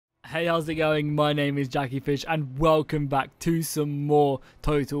Hey, how's it going? My name is jackiefishhh and welcome back to some more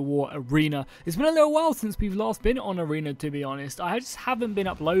Total War Arena. It's been a little while since we've last been on Arena, to be honest. I just haven't been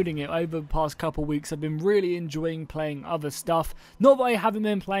uploading it over the past couple weeks. I've been really enjoying playing other stuff. Not that I haven't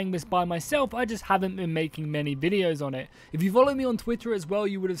been playing this by myself, I just haven't been making many videos on it. If you follow me on Twitter as well,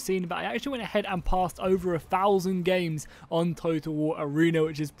 you would have seen that I actually went ahead and passed over 1,000 games on Total War Arena,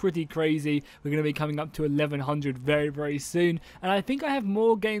 which is pretty crazy. We're going to be coming up to 1,100 very, very soon. And I think I have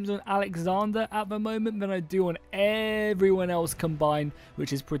more games on Alexander at the moment than I do on everyone else combined,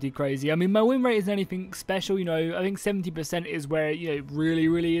 which is pretty crazy. I mean, my win rate isn't anything special, you know. I think 70% is where, you know,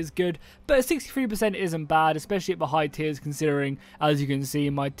 really is good, but 63% isn't bad, especially at the high tiers, considering, as you can see,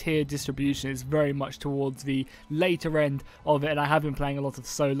 my tier distribution is very much towards the later end of it, and I have been playing a lot of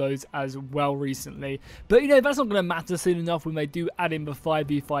solos as well recently. But, you know, that's not going to matter soon enough when they do add in the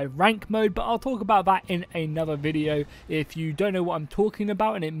 5v5 rank mode, but I'll talk about that in another video. If you don't know what I'm talking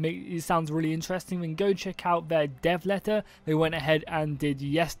about and it sounds really interesting, then go check out their dev letter. They went ahead and did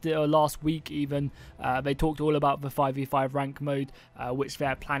yesterday or last week even. They talked all about the 5v5 rank mode, which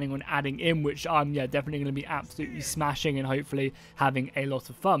they're planning on adding in, which I'm definitely going to be absolutely smashing and hopefully having a lot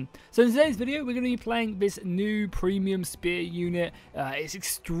of fun. So in today's video, we're going to be playing this new premium spear unit. It's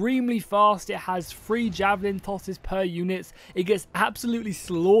extremely fast. It has 3 javelin tosses per unit. It gets absolutely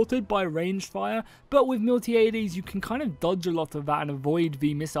slaughtered by ranged fire, but with Miltiades, you can kind of dodge a lot of that and avoid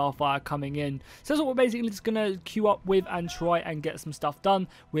the missile fire coming in. So that's what we're basically just going to queue up with and try and get some stuff done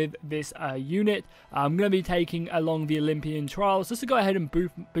with this unit. I'm going to be taking along the Olympian Trials just to go ahead and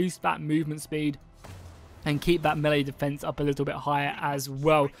boost that movement speed and keep that melee defense up a little bit higher as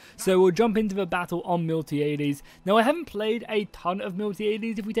well. So we'll jump into the battle on Miltiades. Now, I haven't played a ton of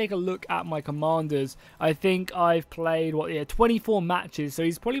Miltiades. If we take a look at my commanders, I think I've played 24 matches, so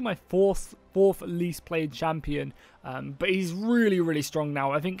he's probably my fourth least played champion, but he's really strong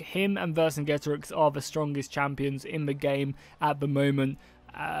now. I think him and Vercingetorix are the strongest champions in the game at the moment.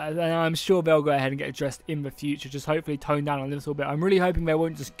 And I'm sure they'll go ahead and get addressed in the future, just hopefully tone down a little bit. I'm really hoping they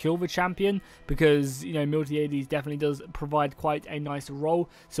won't just kill the champion, because, you know, Miltiades definitely does provide quite a nice role,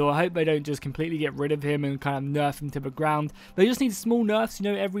 so I hope they don't just completely get rid of him and kind of nerf him to the ground. They just need small nerfs, you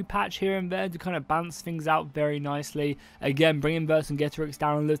know, every patch here and there to kind of balance things out very nicely. Again, bringing Vercingetorix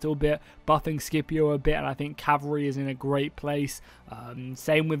down a little bit, buffing Scipio a bit, and I think cavalry is in a great place.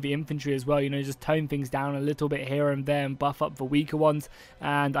 Same with the infantry as well, you know, just tone things down a little bit here and there and buff up the weaker ones,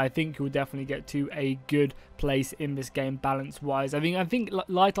 and I think you'll definitely get to a good place in this game balance wise. I think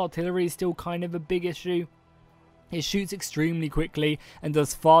light artillery is still kind of a big issue. It shoots extremely quickly and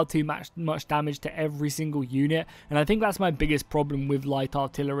does far too much damage to every single unit, and I think that's my biggest problem with light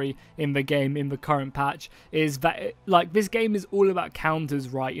artillery in the game in the current patch, is that this game is all about counters,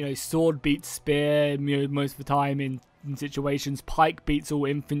 right? You know, sword beats spear, you know, most of the time in situations. Pike beats all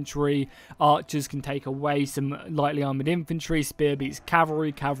infantry, archers can take away some lightly armored infantry, spear beats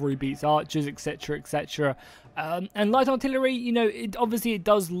cavalry, cavalry beats archers, etc, etc. And light artillery, you know, obviously it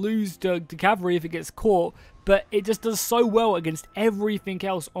does lose to cavalry if it gets caught, but it just does so well against everything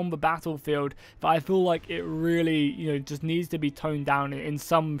else on the battlefield that I feel like it really, you know, just needs to be toned down in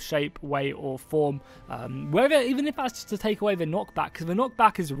some shape, way or form. Even if that's just to take away the knockback, because the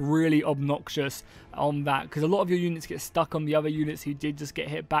knockback is really obnoxious on that, because a lot of your units get stuck on the other units who did just get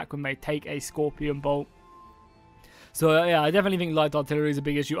hit back when they take a Scorpion Bolt. So yeah, I definitely think light artillery is a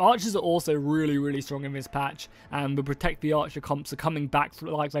big issue. Archers are also really strong in this patch, and the Protect the Archer comps are coming back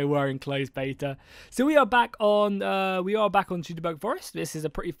like they were in closed beta. So we are back on Gigabyte Forest. This is a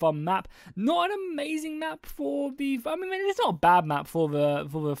pretty fun map. Not an amazing map for the. I mean, it's not a bad map for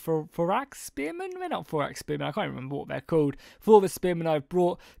the Thorax Spearmen. They're not Thorax Spearmen. I can't remember what they're called. For the Spearmen I've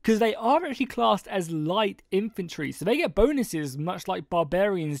brought, because they are actually classed as light infantry, so they get bonuses much like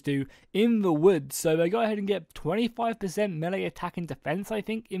barbarians do in the woods. So they go ahead and get 25% melee attack and defense, I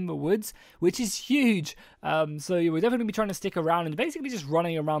think, in the woods, which is huge. So we'll definitely be trying to stick around and basically just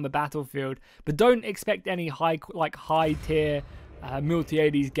running around the battlefield, but don't expect any high tier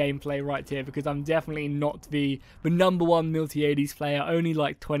Miltiades gameplay right here, because I'm definitely not the number one Miltiades player. Only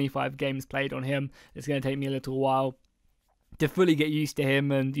like 25 games played on him. It's going to take me a little while to fully get used to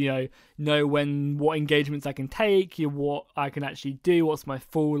him and, you know what engagements I can take, what I can actually do, what's my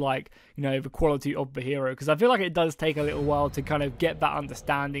full, like, you know, the quality of the hero, because I feel like it does take a little while to kind of get that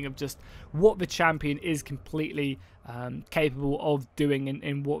understanding of just what the champion is completely capable of doing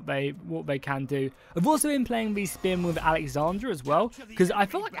in what they can do. I've also been playing these Spearmen with Alexander as well, because I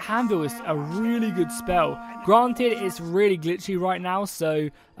feel like Anvil is a really good spell. Granted, it's really glitchy right now, so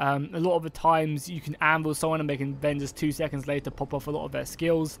a lot of the times you can Anvil someone and they can then just 2 seconds later pop off a lot of their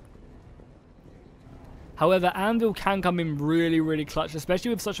skills. However, Anvil can come in really clutch,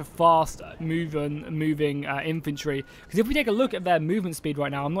 especially with such a fast moving infantry. Because if we take a look at their movement speed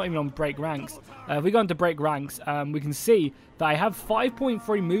right now, I'm not even on break ranks. If we go into break ranks, we can see that I have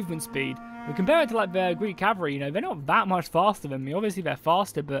 5.3 movement speed. We compare it to like their Greek cavalry, you know, they're not that much faster than me. Obviously, they're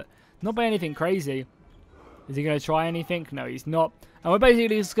faster, but not by anything crazy. Is he going to try anything? No, he's not. And we're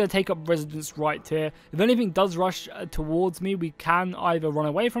basically just going to take up residence right here. If anything does rush towards me, we can either run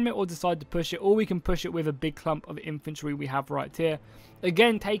away from it or decide to push it, or we can push it with a big clump of infantry we have right here.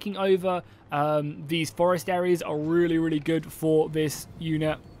 Again, taking over these forest areas are really good for this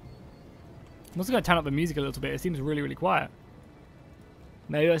unit. I'm also going to turn up the music a little bit. It seems really quiet.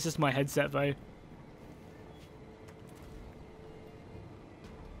 Maybe that's just my headset though.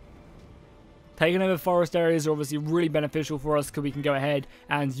 Taking over forest areas are obviously really beneficial for us because we can go ahead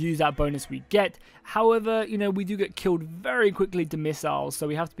and use that bonus we get. However, you know, we do get killed very quickly to missiles, so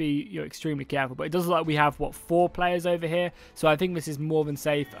we have to be, you know, extremely careful. But it does look like we have, what, 4 players over here, so I think this is more than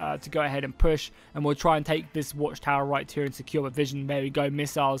safe to go ahead and push, and we'll try and take this watchtower right here and secure the vision. There we go,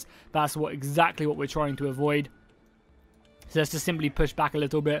 missiles. That's exactly what we're trying to avoid. So let's just simply push back a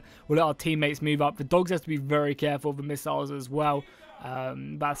little bit. We'll let our teammates move up. The dogs have to be very careful of the missiles as well.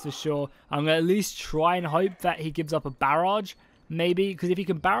 That's for sure. I'm going to at least try and hope that he gives up a barrage, maybe. Because if he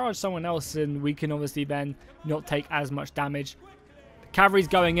can barrage someone else, then we can obviously then not take as much damage. The cavalry's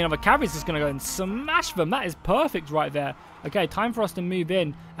going in, and the cavalry's just going to go and smash them. That is perfect right there. Okay, time for us to move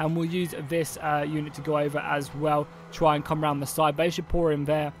in, and we'll use this unit to go over as well. Try and come around the side. They should pour in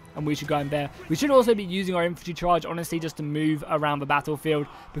there, and we should go in there. We should also be using our infantry charge, honestly, just to move around the battlefield,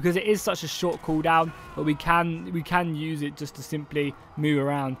 because it is such a short cooldown, but we can use it just to simply move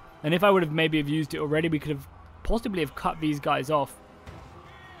around. And if I would have maybe used it already, we could have possibly have cut these guys off.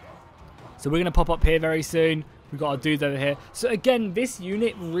 So we're going to pop up here very soon. We've got our dudes over here. So again, this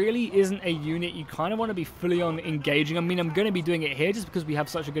unit really isn't a unit you kind of want to be fully on engaging. I mean, I'm going to be doing it here just because we have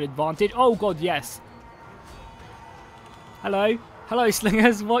such a good advantage. Oh god, yes. Hello. Hello,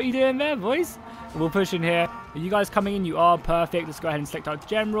 slingers. What are you doing there, boys? We'll push in here. Are you guys coming in? You are perfect. Let's go ahead and select our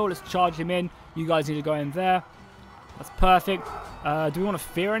general. Let's charge him in. You guys need to go in there. That's perfect. Do we want to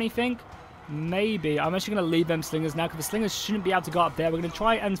fear anything? Maybe. I'm actually going to leave them slingers now because the slingers shouldn't be able to go up there. We're going to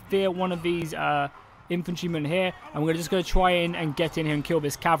try and fear one of these infantrymen here, and we're just going to try in and get in here and kill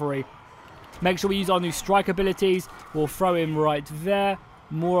this cavalry. Make sure we use our new strike abilities. We'll throw him right there.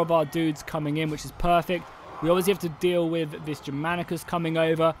 More of our dudes coming in, which is perfect. We obviously have to deal with this Germanicus coming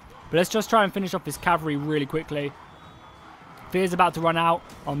over, but let's just try and finish off this cavalry really quickly. Fear's about to run out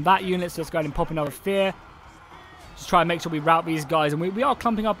on that unit, so let's go ahead and pop another fear. Just try and make sure we rout these guys, and we are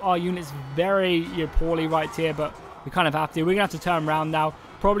clumping up our units very poorly right here, but we kind of have to. We're going to have to turn around now,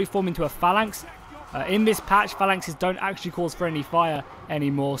 probably form into a phalanx. In this patch, phalanxes don't actually cause friendly fire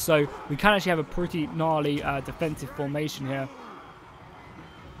anymore, so we can actually have a pretty gnarly defensive formation here.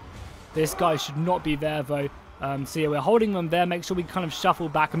 This guy should not be there, though. So yeah, we're holding them there. Make sure we kind of shuffle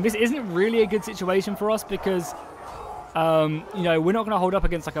back. And this isn't really a good situation for us because, you know, we're not going to hold up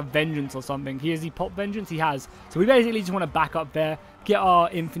against like a Vengeance or something. Has he popped Vengeance? He has. So we basically just want to back up there, get our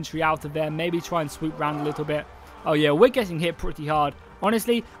infantry out of there, maybe try and swoop around a little bit. Oh yeah, we're getting hit pretty hard.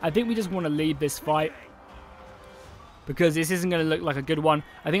 Honestly, I think we just want to leave this fight because this isn't going to look like a good one.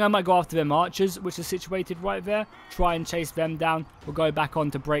 I think I might go after them archers, which are situated right there. Try and chase them down. We'll go back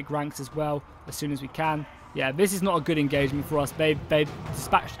on to break ranks as well as soon as we can. Yeah, this is not a good engagement for us. They've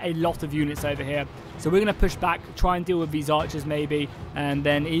dispatched a lot of units over here. So we're going to push back, try and deal with these archers maybe, and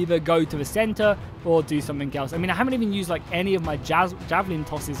then either go to the center or do something else. I mean, I haven't even used like any of my javelin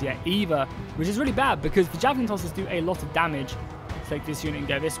tosses yet either, which is really bad because the javelin tosses do a lot of damage. Let's take this unit and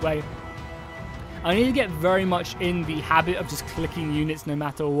go this way. I need to get very much in the habit of just clicking units no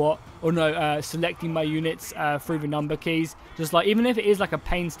matter what. Or no, selecting my units through the number keys. Just like, even if it is like a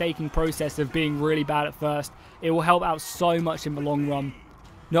painstaking process of being really bad at first, it will help out so much in the long run.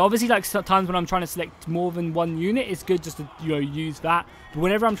 Now, obviously, like sometimes when I'm trying to select more than one unit, it's good just to, you know, use that. But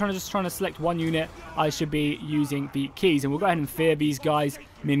whenever I'm trying to select one unit, I should be using the keys. And we'll go ahead and fear these guys,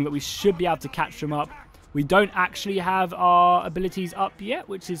 meaning that we should be able to catch them up. We don't actually have our abilities up yet,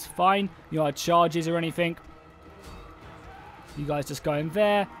 which is fine. You know, our charges or anything. You guys just go in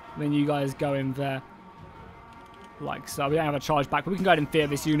there. Then you guys go in there. Like so. We don't have a charge back, but we can go ahead and fear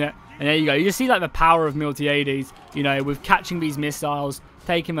this unit. And there you go. You just see like the power of Miltiades. You know, with catching these missiles,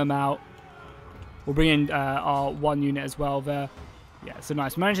 taking them out. We'll bring in our one unit as well there. Yeah, so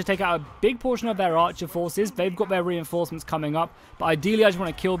nice. We managed to take out a big portion of their archer forces. They've got their reinforcements coming up. But ideally, I just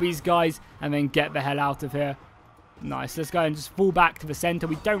want to kill these guys and then get the hell out of here. Nice. Let's go and just fall back to the center.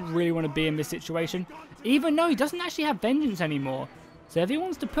 We don't really want to be in this situation. Even though he doesn't actually have Vengeance anymore. So if he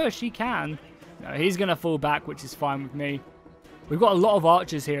wants to push, he can. No, he's going to fall back, which is fine with me. We've got a lot of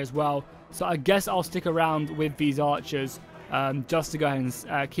archers here as well. So I guess I'll stick around with these archers just to go ahead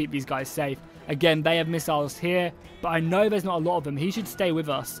and keep these guys safe. Again, they have missiles here, but I know there's not a lot of them. He should stay with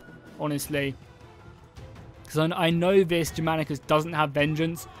us, honestly. Because I know this Germanicus doesn't have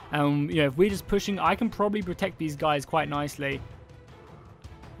vengeance. You know, if we're just pushing, I can probably protect these guys quite nicely.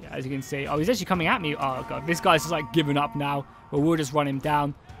 Yeah, as you can see. Oh, he's actually coming at me. Oh, God. This guy's just, like, giving up now. But we'll just run him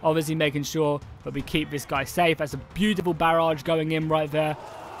down. Obviously making sure that we keep this guy safe. That's a beautiful barrage going in right there.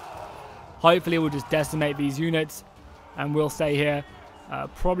 Hopefully, we'll just decimate these units. And we'll stay here.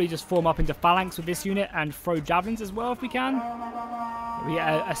 Probably just form up into phalanx with this unit and throw javelins as well if we can. We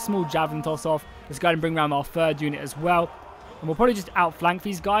get a small javelin toss off. Let's go ahead and bring around our third unit as well. And we'll probably just outflank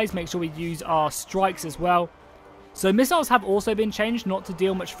these guys. Make sure we use our strikes as well. So missiles have also been changed not to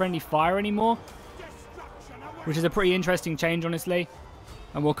deal much friendly fire anymore. Which is a pretty interesting change, honestly.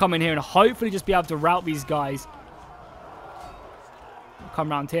 And we'll come in here and hopefully just be able to rout these guys. We'll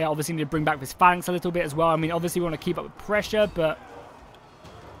come around here. Obviously need to bring back this phalanx a little bit as well. I mean, obviously we want to keep up with pressure, but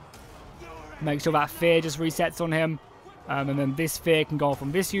make sure that fear just resets on him. And then this fear can go off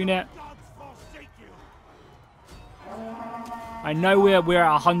from this unit. I know we're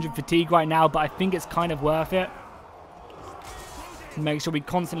at 100 fatigue right now, but I think it's kind of worth it. Make sure we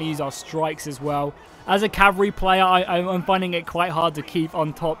constantly use our strikes as well. As a cavalry player, I'm finding it quite hard to keep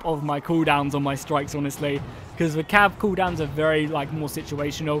on top of my cooldowns on my strikes, honestly. Because the cav cooldowns are very, like, more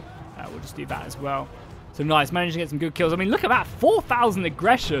situational. We'll just do that as well. So nice, managing to get some good kills. I mean, look at that, 4,000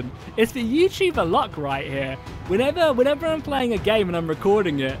 aggression. It's the YouTuber luck right here. Whenever I'm playing a game and I'm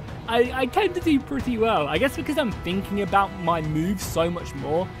recording it, I tend to do pretty well. I guess because I'm thinking about my moves so much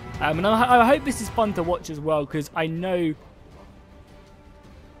more. And I hope this is fun to watch as well, because I know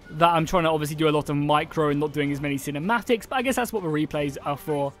that I'm trying to obviously do a lot of micro and not doing as many cinematics, but I guess that's what the replays are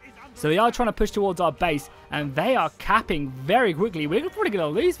for. So they are trying to push towards our base, and they are capping very quickly. We're probably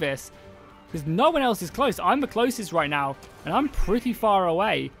going to lose this, because no one else is close. I'm the closest right now, and I'm pretty far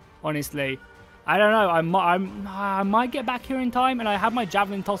away, honestly. I don't know. I might get back here in time, and I have my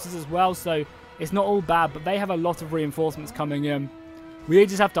javelin tosses as well, so it's not all bad, but they have a lot of reinforcements coming in. We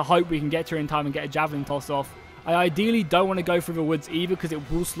just have to hope we can get here in time and get a javelin toss off. I ideally don't want to go through the woods either, because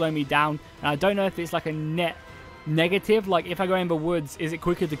it will slow me down, and I don't know if it's like a net negative. Like, if I go in the woods, is it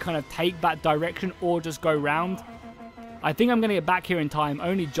quicker to kind of take that direction or just go round? I think I'm going to get back here in time,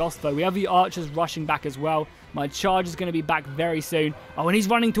 only just though. We have the archers rushing back as well. My charge is going to be back very soon. Oh, and he's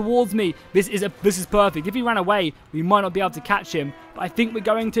running towards me. This is perfect. If he ran away, we might not be able to catch him. But I think we're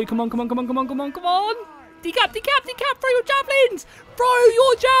going to. Come on, come on, come on, come on, come on, come on. Decap, decap, decap. Throw your javelins. Throw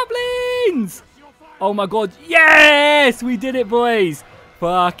your javelins. Oh my God. Yes, we did it, boys.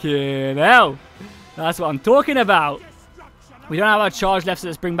 Fucking hell. That's what I'm talking about. We don't have our charge left, so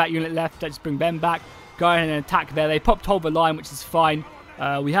let's bring back unit left. Let's bring them back. Go ahead and attack there. They popped hold the line, which is fine.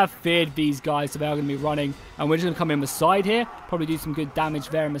 We have feared these guys, so they are going to be running. And we're just going to come in the side here. Probably do some good damage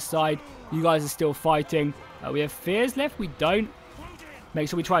there in the side. You guys are still fighting. We have fears left. We don't. Make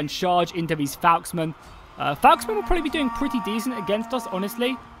sure we try and charge into these Falksmen. Falksmen will probably be doing pretty decent against us,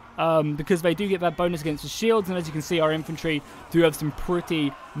 honestly. Because they do get that bonus against the shields. And as you can see, our infantry do have some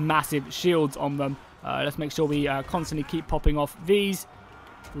pretty massive shields on them. Let's make sure we constantly keep popping off these.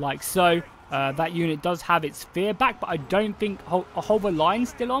 Like so. That unit does have its fear back, but I don't think hold the line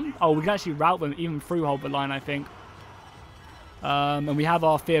still on. Oh, we can actually route them even through hold the line, I think. And we have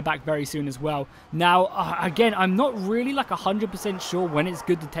our fear back very soon as well. Now, again, I'm not really like 100% sure when it's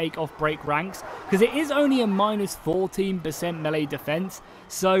good to take off break ranks, because it is only a minus 14% melee defense.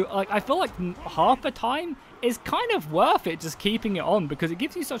 So, like, I feel like half the time is kind of worth it just keeping it on, because it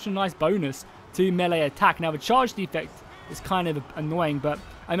gives you such a nice bonus to melee attack. Now, the charge defect is kind of annoying, but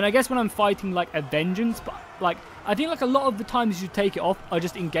I mean, I guess when I'm fighting like a vengeance, but like I think like a lot of the times you take it off are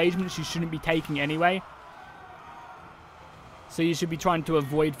just engagements you shouldn't be taking anyway. So you should be trying to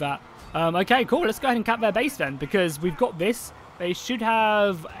avoid that. Okay, cool. Let's go ahead and cap their base then, because we've got this. They should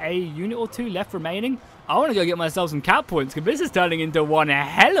have a unit or two left remaining. I want to go get myself some cap points, because this is turning into one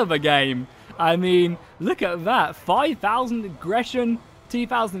hell of a game. I mean, look at that. 5,000 aggression,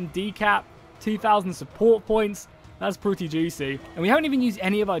 2,000 decap, 2,000 support points. That's pretty juicy. And we haven't even used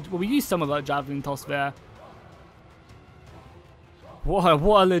any of our... Well, we used some of our javelin toss there. What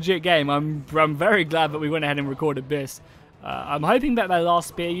a legit game. I'm very glad that we went ahead and recorded this. I'm hoping that their last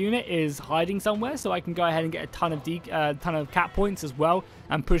spear unit is hiding somewhere, so I can go ahead and get a ton of cap points as well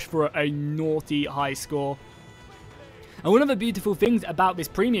and push for a naughty high score. And one of the beautiful things about this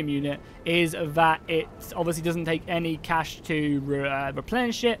premium unit is that it obviously doesn't take any cash to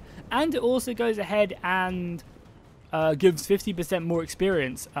replenish it, and it also goes ahead and gives 50% more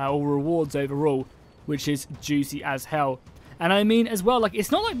experience or rewards overall, which is juicy as hell. And I mean as well, like,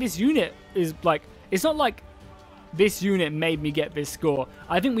 it's not like this unit is like, it's not like this unit made me get this score.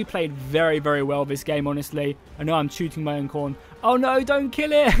 I think we played very, very well this game, honestly. I know I'm shooting my own corn. Oh no, don't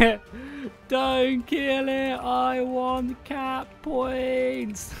kill it! Don't kill it! I want cap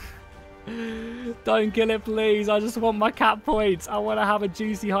points! Don't kill it, please. I just want my cap points. I want to have a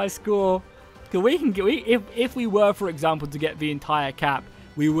juicy high score. Cause we can get, if we were, for example, to get the entire cap,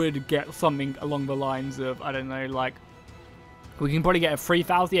 we would get something along the lines of, I don't know, like, we can probably get a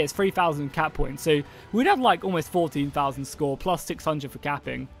 3,000. Yeah, it's 3,000 cap points. So we'd have like almost 14,000 score plus 600 for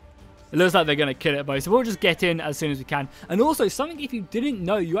capping. It looks like they're going to kill it, both. So we'll just get in as soon as we can. And also, something if you didn't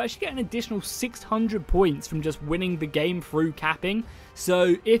know, you actually get an additional 600 points from just winning the game through capping.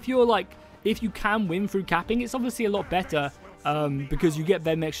 So if you're like, if you can win through capping, it's obviously a lot better because you get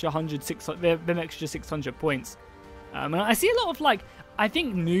them extra 600 points. And I see a lot of, like, I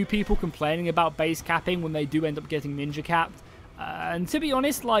think new people complaining about base capping when they do end up getting ninja capped. And to be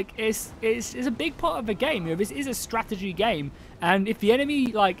honest, like, it's a big part of the game. You know, this is a strategy game, and if the enemy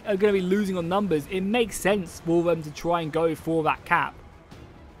like are going to be losing on numbers, it makes sense for them to try and go for that cap.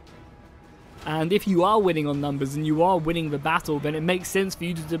 And if you are winning on numbers and you are winning the battle, then it makes sense for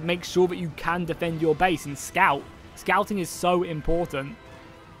you to make sure that you can defend your base and scout. Scouting is so important.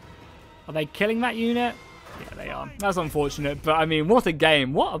 Are they killing that unit? Yeah, they are. That's unfortunate, but I mean, what a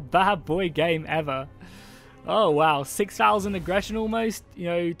game. What a bad boy game ever. Oh wow, 6,000 aggression almost, you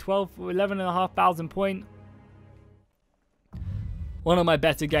know, 11,500 point. One of my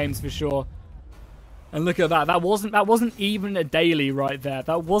better games for sure. And look at that, that wasn't even a daily right there.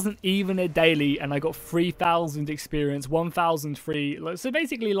 That wasn't even a daily, and I got 3,000 experience, 1,000 free. So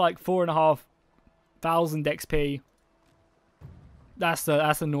basically like 4,500 XP. That's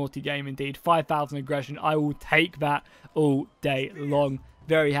a naughty game indeed. 5,000 aggression. I will take that all day long.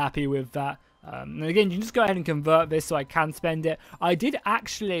 Very happy with that. And again, you can just go ahead and convert this so I can spend it. I did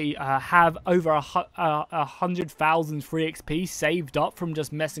actually have over 100,000 free XP saved up from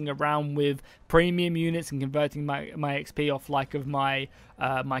just messing around with premium units and converting my XP off like of my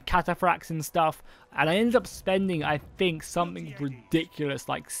my cataphracts and stuff. And I ended up spending, I think, something ridiculous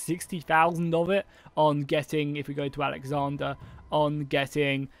like 60,000 of it on getting, if we go to Alexander, on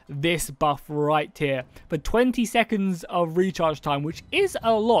getting this buff right here for 20 seconds of recharge time, which is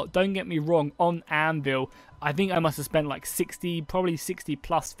a lot, don't get me wrong, on Anvil. I think I must have spent like 60, probably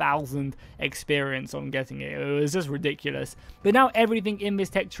 60,000+ experience on getting it. It was just ridiculous. But now everything in this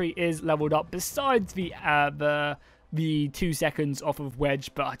tech tree is leveled up besides the 2 seconds off of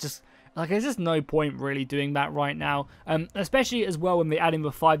Wedge, but I just, like, there's just no point really doing that right now, especially as well when they add in the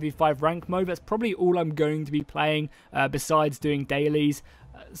 5v5 rank mode. That's probably all I'm going to be playing besides doing dailies.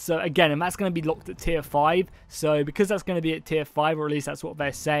 So again, and that's going to be locked at tier 5. So because that's going to be at tier 5, or at least that's what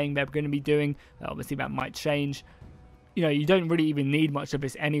they're saying they're going to be doing, obviously that might change. You know, you don't really even need much of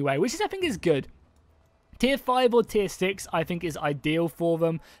this anyway, which is, I think, is good. Tier 5 or Tier 6, I think, is ideal for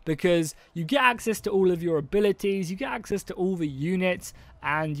them because you get access to all of your abilities, you get access to all the units,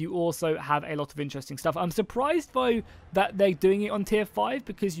 and you also have a lot of interesting stuff. I'm surprised, though, that they're doing it on Tier 5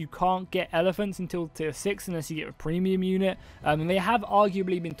 because you can't get elephants until Tier 6 unless you get a premium unit. And they have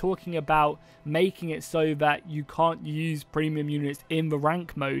arguably been talking about making it so that you can't use premium units in the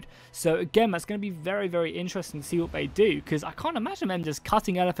rank mode. So, again, that's going to be very, very interesting to see what they do because I can't imagine them just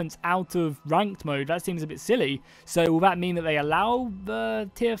cutting elephants out of ranked mode. That seems a bit silly. So, will that mean that they allow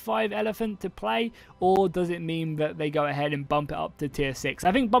the Tier 5 elephant to play, or does it mean that they go ahead and bump it up to Tier 6?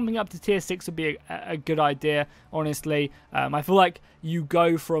 I think bumping up to Tier 6 would be a good idea, honestly. I feel like you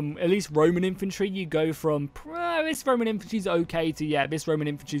go from, at least Roman infantry, you go from, this Roman infantry is okay to, yeah, this Roman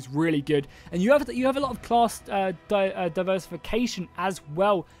infantry is really good. And you have a lot of class diversification as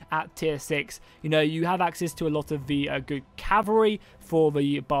well at Tier 6. You know, you have access to a lot of the good cavalry. For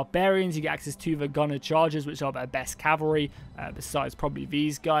the barbarians, you get access to the gunner chargers, which are their best cavalry, besides probably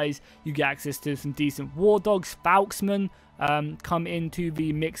these guys. You get access to some decent war dogs. Falksmen come into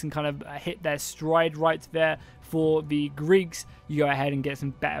the mix and kind of hit their stride right there. For the Greeks, you go ahead and get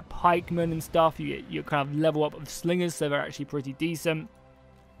some better pikemen and stuff. You kind of level up of slingers, so they're actually pretty decent.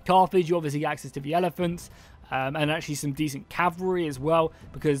 Carthage, you obviously get access to the elephants. And actually some decent cavalry as well,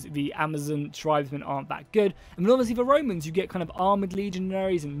 because the Amazon tribesmen aren't that good. And then obviously the Romans, you get kind of armored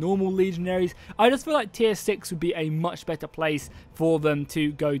legionaries and normal legionaries. I just feel like Tier 6 would be a much better place for them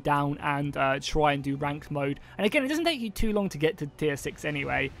to go down and try and do ranked mode. And again, it doesn't take you too long to get to Tier 6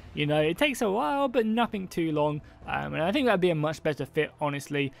 anyway. You know, it takes a while, but nothing too long. And I think that'd be a much better fit,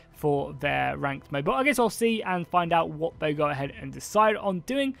 honestly, for their ranked mode. But I guess I'll see and find out what they go ahead and decide on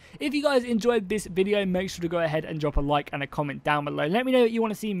doing. If you guys enjoyed this video, make sure to go ahead and drop a like and a comment down below. Let me know that you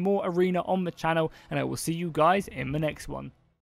want to see more Arena on the channel, and I will see you guys in the next one.